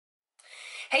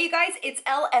Hey you guys, it's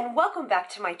Elle and welcome back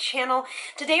to my channel.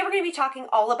 Today we're going to be talking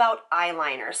all about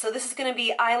eyeliner. So this is going to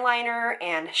be eyeliner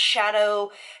and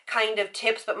shadow kind of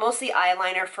tips, but mostly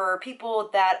eyeliner for people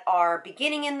that are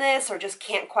beginning in this or just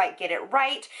can't quite get it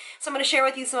right. So I'm going to share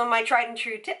with you some of my tried and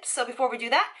true tips. So before we do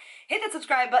that, hit that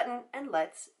subscribe button and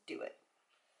let's do it.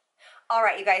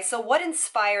 Alright you guys, so what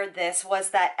inspired this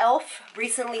was that Elle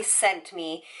recently sent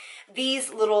me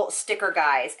these little sticker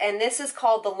guys, and this is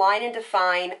called the Line and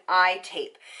Define Eye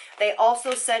Tape. They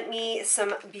also sent me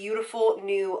some beautiful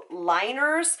new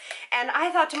liners, and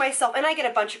I thought to myself, and I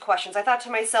get a bunch of questions, I thought to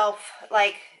myself,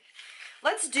 like,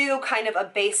 let's do kind of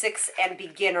a basics and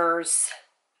beginners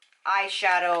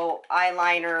eyeshadow,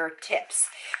 eyeliner tips.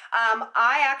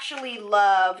 I actually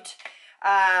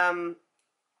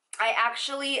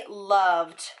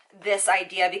loved this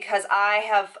idea because I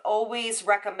have always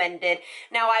recommended,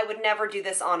 now I would never do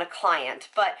this on a client,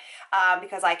 but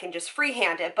because I can just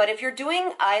freehand it, but if you're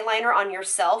doing eyeliner on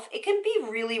yourself, it can be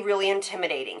really, really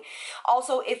intimidating.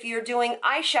 Also, if you're doing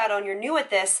eyeshadow and you're new at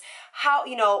this, how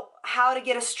to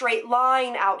get a straight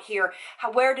line out here,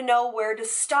 where to know where to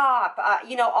stop,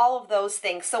 all of those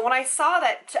things. So when I saw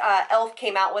that Elle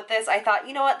came out with this, I thought,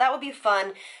 you know what, that would be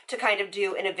fun to kind of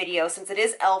do in a video since it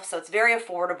is Elle, so it's very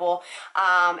affordable.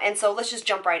 And so let's just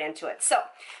jump right into it. So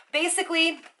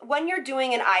basically, when you're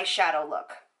doing an eyeshadow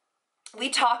look, we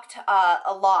talked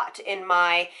a lot in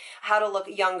my How to Look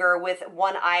Younger with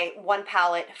One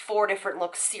Palette, 4 Different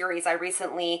Looks series I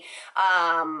recently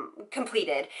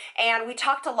completed. And we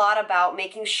talked a lot about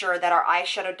making sure that our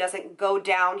eyeshadow doesn't go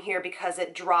down here because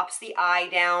it drops the eye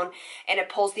down and it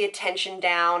pulls the attention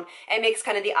down and makes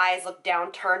kind of the eyes look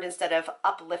downturned instead of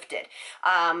uplifted,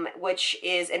 which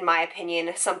is, in my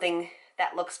opinion, something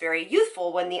that looks very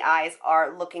youthful when the eyes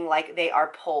are looking like they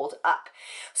are pulled up.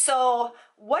 So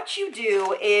what you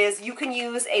do is you can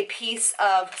use a piece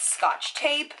of Scotch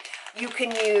tape. You can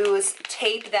use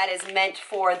tape that is meant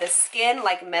for the skin,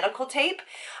 like medical tape,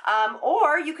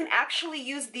 or you can actually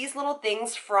use these little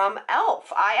things from Elle.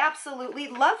 I absolutely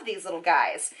love these little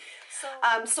guys.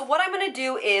 So what I'm going to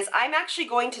do is I'm actually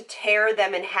going to tear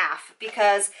them in half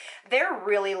because they're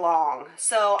really long.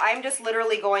 So I'm just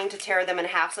literally going to tear them in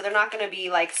half. So they're not going to be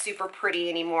like super pretty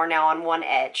anymore now on one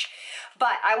edge.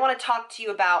 But I want to talk to you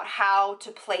about how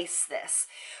to place this.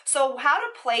 So how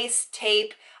to place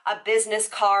tape, a business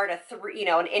card,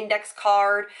 an index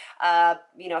card,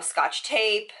 Scotch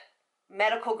tape,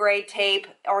 medical grade tape,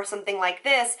 or something like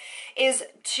this, is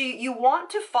you want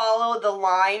to follow the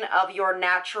line of your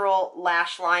natural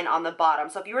lash line on the bottom.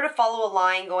 So if you were to follow a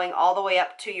line going all the way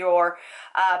up to your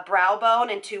brow bone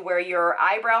and to where your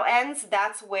eyebrow ends,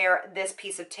 that's where this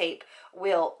piece of tape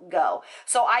will go.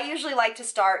 So I usually like to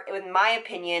start, in my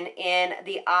opinion, in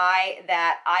the eye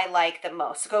that I like the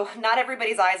most. So not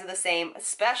everybody's eyes are the same,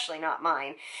 especially not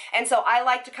mine. And so I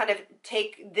like to kind of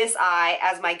take this eye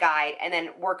as my guide and then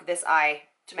work this eye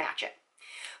to match it.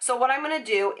 So what I'm going to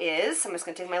do is, I'm just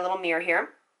going to take my little mirror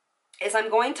here, is I'm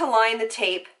going to line the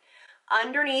tape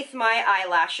underneath my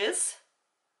eyelashes,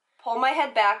 pull my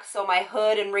head back so my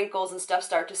hood and wrinkles and stuff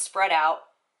start to spread out,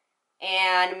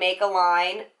 and make a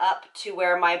line up to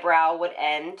where my brow would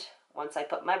end once I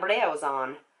put my brows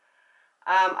on.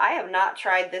 I have not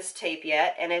tried this tape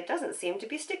yet, and it doesn't seem to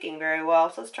be sticking very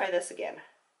well, so let's try this again.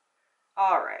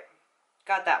 Alright,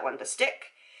 got that one to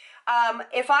stick.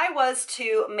 If I was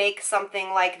to make something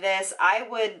like this, I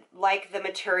would like the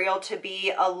material to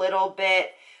be a little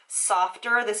bit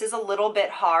softer. This is a little bit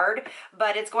hard,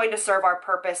 but it's going to serve our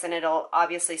purpose, and it'll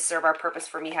obviously serve our purpose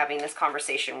for me having this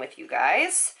conversation with you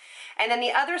guys. And then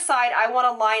the other side, I want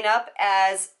to line up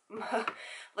as,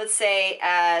 let's say,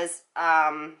 as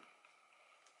the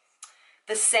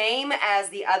same as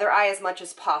the other eye as much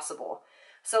as possible.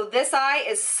 So this eye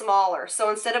is smaller. So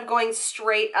instead of going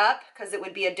straight up, because it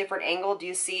would be a different angle, do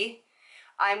you see?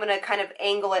 I'm going to kind of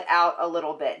angle it out a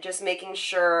little bit, just making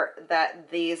sure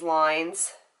that these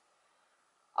lines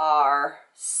are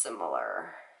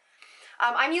similar.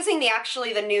 I'm using the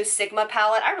new Sigma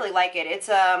palette. I really like it. It's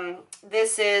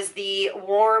this is the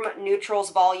Warm Neutrals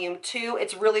Volume 2.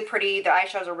 It's really pretty. The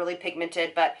eyeshadows are really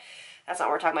pigmented, but that's not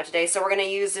what we're talking about today. So we're going to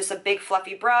use just a big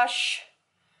fluffy brush,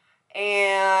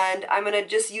 and I'm going to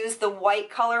just use the white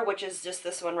color, which is just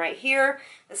this one right here,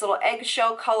 this little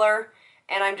eggshell color,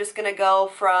 and I'm just going to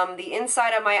go from the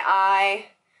inside of my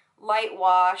eye, light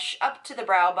wash, up to the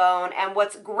brow bone. And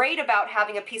what's great about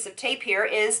having a piece of tape here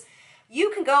is you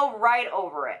can go right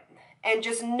over it and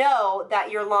just know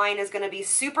that your line is going to be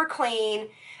super clean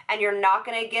and you're not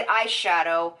going to get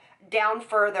eyeshadow down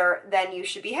further than you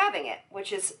should be having it,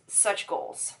 which is such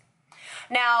goals.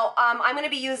 Now, I'm going to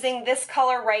be using this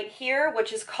color right here,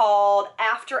 which is called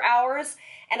After Hours.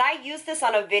 And I used this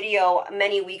on a video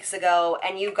many weeks ago,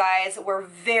 and you guys were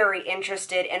very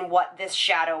interested in what this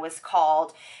shadow was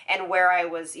called and where I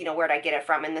was, where'd I get it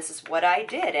from, and this is what I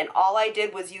did. And all I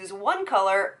did was use one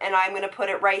color, and I'm going to put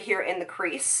it right here in the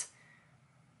crease.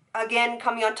 Again,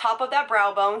 coming on top of that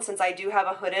brow bone, since I do have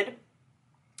a hooded,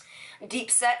 deep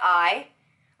set eye.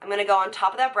 I'm going to go on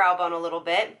top of that brow bone a little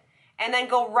bit, and then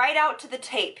go right out to the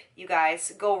tape, you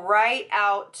guys. Go right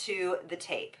out to the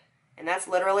tape. And that's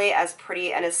literally as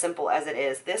pretty and as simple as it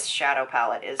is. This shadow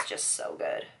palette is just so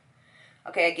good.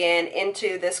 Okay, again,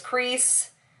 into this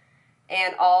crease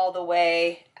and all the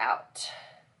way out.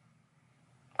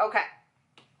 Okay,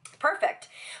 perfect.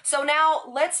 So now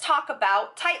let's talk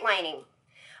about tight lining.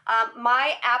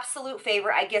 My absolute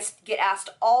favorite, I guess, get asked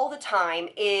all the time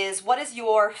is, what is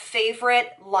your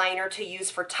favorite liner to use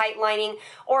for tight lining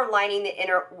or lining the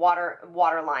inner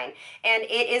waterline? And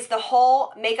it is the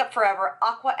whole Makeup Forever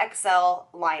Aqua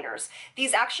XL liners.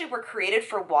 These actually were created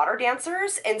for water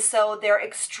dancers, and so they're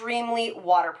extremely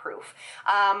waterproof.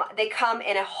 They come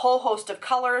in a whole host of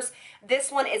colors.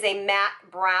 This one is a matte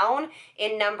brown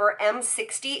in number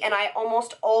M60, and I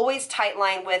almost always tight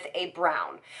line with a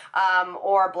brown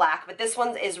or black, but this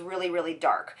one is really, really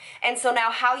dark. And so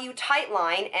now how you tight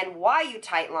line and why you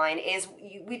tight line is,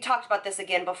 we talked about this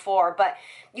again before, but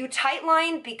you tight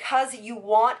line because you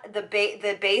want the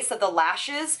base of the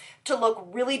lashes to look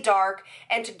really dark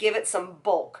and to give it some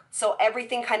bulk. So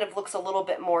everything kind of looks a little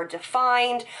bit more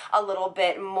defined, a little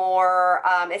bit more,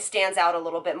 it stands out a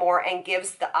little bit more and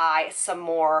gives the eye some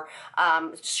more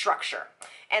structure.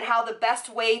 And how the best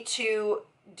way to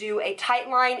do a tight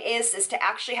line is to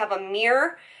actually have a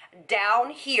mirror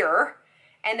down here,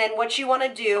 and then what you want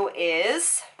to do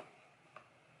is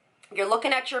you're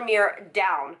looking at your mirror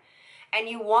down, and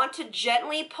you want to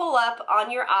gently pull up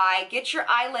on your eye, get your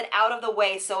eyelid out of the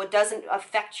way so it doesn't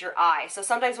affect your eye. So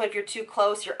sometimes if you're too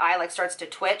close, your eye starts to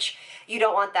twitch. You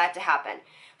don't want that to happen.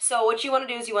 So what you want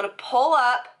to do is you want to pull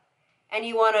up, and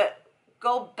you want to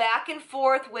go back and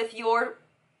forth with your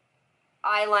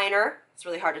eyeliner. It's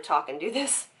really hard to talk and do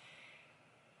this.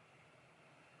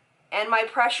 And my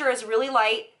pressure is really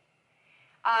light.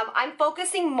 I'm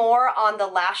focusing more on the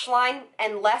lash line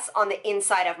and less on the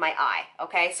inside of my eye,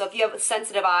 okay? So if you have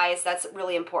sensitive eyes, that's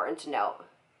really important to note.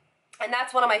 And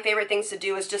that's one of my favorite things to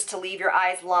do, is just to leave your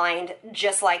eyes lined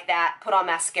just like that, put on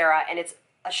mascara, and it's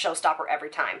a showstopper every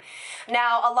time.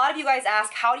 Now, a lot of you guys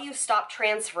ask, how do you stop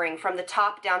transferring from the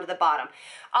top down to the bottom?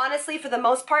 Honestly, for the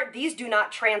most part, these do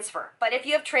not transfer. But if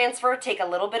you have transfer, take a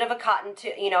little bit of a cotton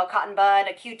bud,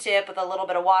 a Q-tip with a little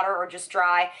bit of water, or just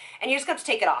dry, and you just have to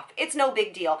take it off. It's no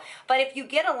big deal. But if you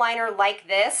get a liner like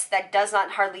this that does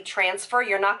not hardly transfer,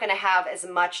 you're not going to have as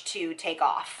much to take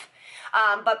off.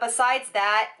 But besides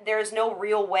that, there's no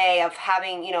real way of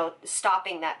having,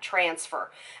 stopping that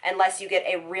transfer unless you get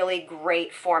a really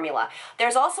great formula.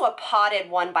 There's also a potted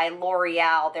one by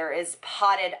L'Oreal. There is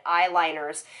potted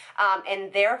eyeliners,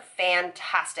 and they're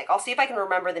fantastic. I'll see if I can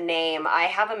remember the name. I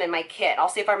have them in my kit. I'll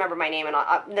see if I remember my name and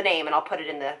I'll put it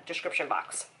in the description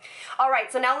box. All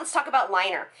right, so now let's talk about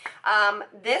liner.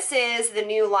 This is the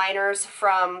new liners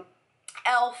from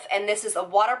Elf, and this is a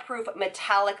waterproof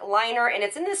metallic liner, and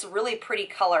it's in this really pretty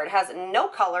color. It has no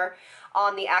color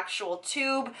on the actual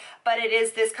tube, but it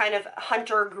is this kind of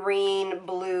hunter green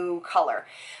blue color.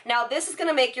 Now this is going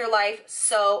to make your life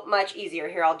so much easier.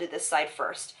 Here, I'll do this side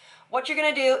first. What you're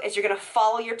going to do is you're going to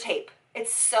follow your tape.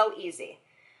 It's so easy.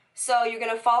 So you're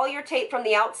going to follow your tape from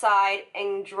the outside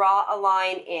and draw a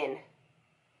line in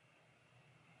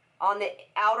on the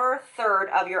outer third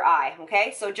of your eye,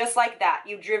 okay? So just like that,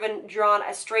 you've drawn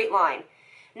a straight line.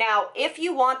 Now, if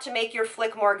you want to make your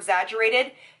flick more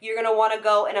exaggerated, you're gonna wanna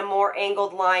go in a more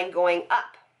angled line going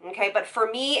up, okay? But for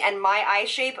me and my eye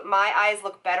shape, my eyes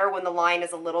look better when the line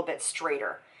is a little bit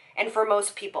straighter, and for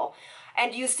most people.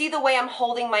 And you see the way I'm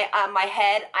holding my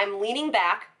head? I'm leaning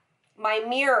back, my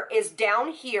mirror is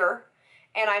down here,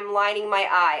 and I'm lining my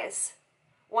eyes.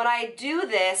 When I do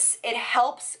this, it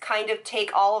helps kind of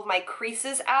take all of my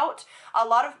creases out. A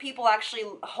lot of people actually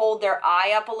hold their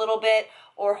eye up a little bit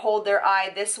or hold their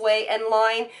eye this way and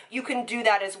line. You can do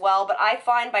that as well, but I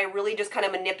find by really just kind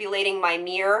of manipulating my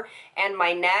mirror and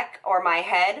my neck or my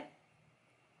head,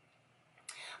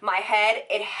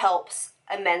 it helps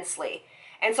immensely.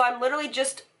 And so I'm literally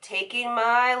just taking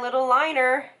my little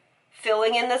liner,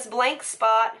 filling in this blank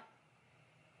spot,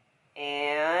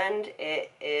 and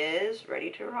it is ready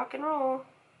to rock and roll.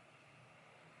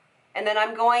 And then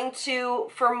I'm going to,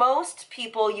 for most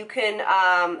people, you can,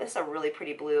 this is a really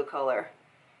pretty blue color.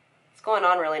 It's going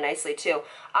on really nicely too.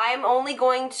 I'm only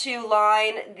going to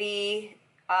line the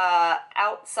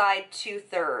outside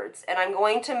 2/3, and I'm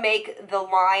going to make the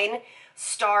line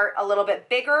start a little bit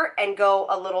bigger and go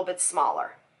a little bit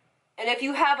smaller. And if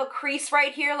you have a crease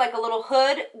right here, like a little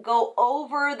hood, go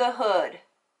over the hood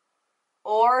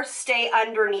or stay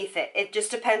underneath it. It just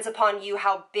depends upon you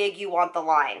how big you want the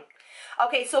line.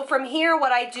 Okay, so from here,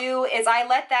 what I do is I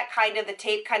let that the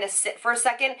tape kind of sit for a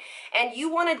second, and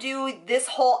you want to do this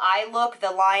whole eye look,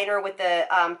 the liner with the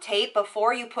tape,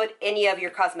 before you put any of your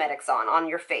cosmetics on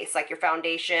your face, like your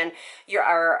foundation,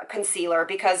 your concealer,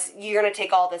 because you're going to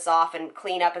take all this off and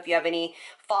clean up if you have any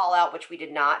fallout, which we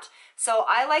did not. So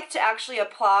I like to actually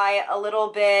apply a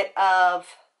little bit of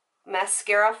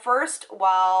mascara first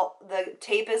while the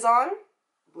tape is on.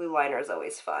 Blue liner is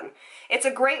always fun. It's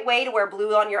a great way to wear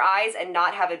blue on your eyes and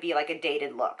not have it be like a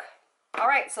dated look. All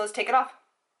right, so let's take it off.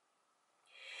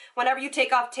 Whenever you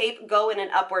take off tape, go in an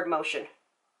upward motion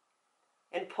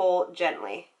and pull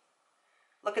gently.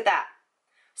 Look at that.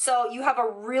 So you have a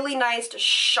really nice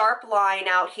sharp line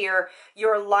out here.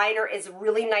 Your liner is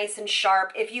really nice and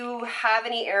sharp. If you have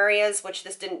any areas, which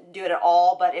this didn't do it at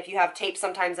all, but if you have tape,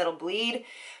 sometimes it'll bleed,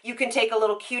 you can take a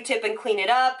little Q-tip and clean it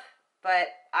up. But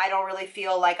I don't really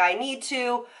feel like I need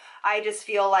to. I just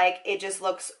feel like it just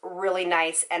looks really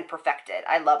nice and perfected.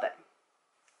 I love it.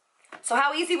 So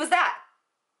how easy was that,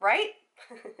 right?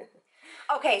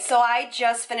 Okay, so I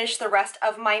just finished the rest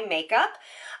of my makeup,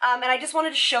 and I just wanted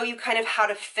to show you kind of how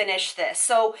to finish this.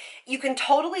 So you can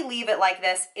totally leave it like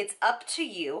this. It's up to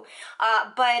you,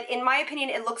 but in my opinion,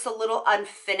 it looks a little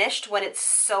unfinished when it's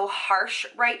so harsh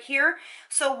right here.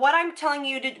 So what I'm telling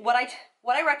you to, what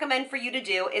I recommend for you to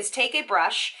do is take a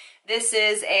brush. This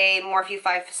is a Morphe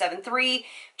 573,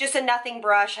 just a nothing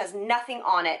brush, has nothing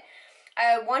on it.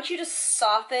 I want you to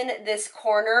soften this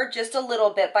corner just a little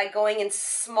bit by going in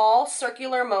small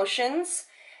circular motions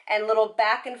and little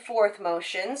back and forth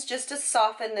motions just to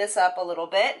soften this up a little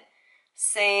bit.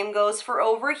 Same goes for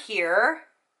over here.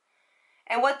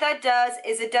 And what that does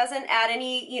is it doesn't add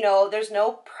any, there's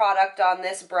no product on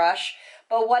this brush,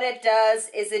 but what it does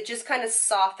is it just kind of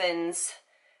softens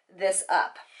this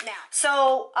up. Now,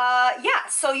 so yeah,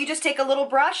 so you just take a little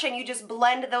brush and you just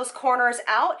blend those corners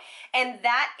out, and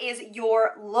that is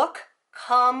your look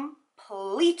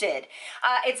completed.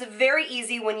 It's very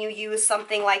easy when you use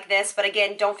something like this, but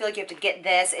again, don't feel like you have to get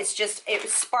this. It's just, it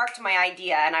sparked my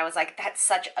idea, and I was like, that's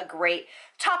such a great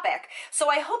topic. So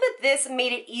I hope that this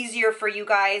made it easier for you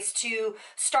guys to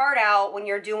start out when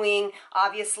you're doing,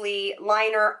 obviously,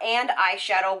 liner and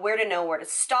eyeshadow, where to know where to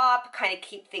stop, kind of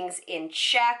keep things in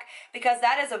check, because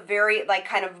that is a very,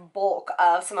 kind of bulk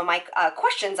of some of my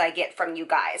questions I get from you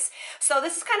guys. So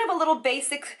this is kind of a little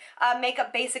basic,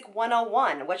 makeup basic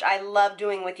 101, which I love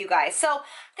doing with you guys. So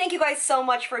thank you guys so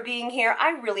much for being here.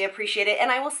 I really appreciate it,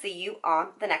 and I will see you on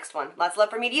the next one. Lots of love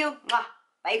from me to you. Mwah.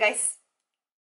 Bye, you guys.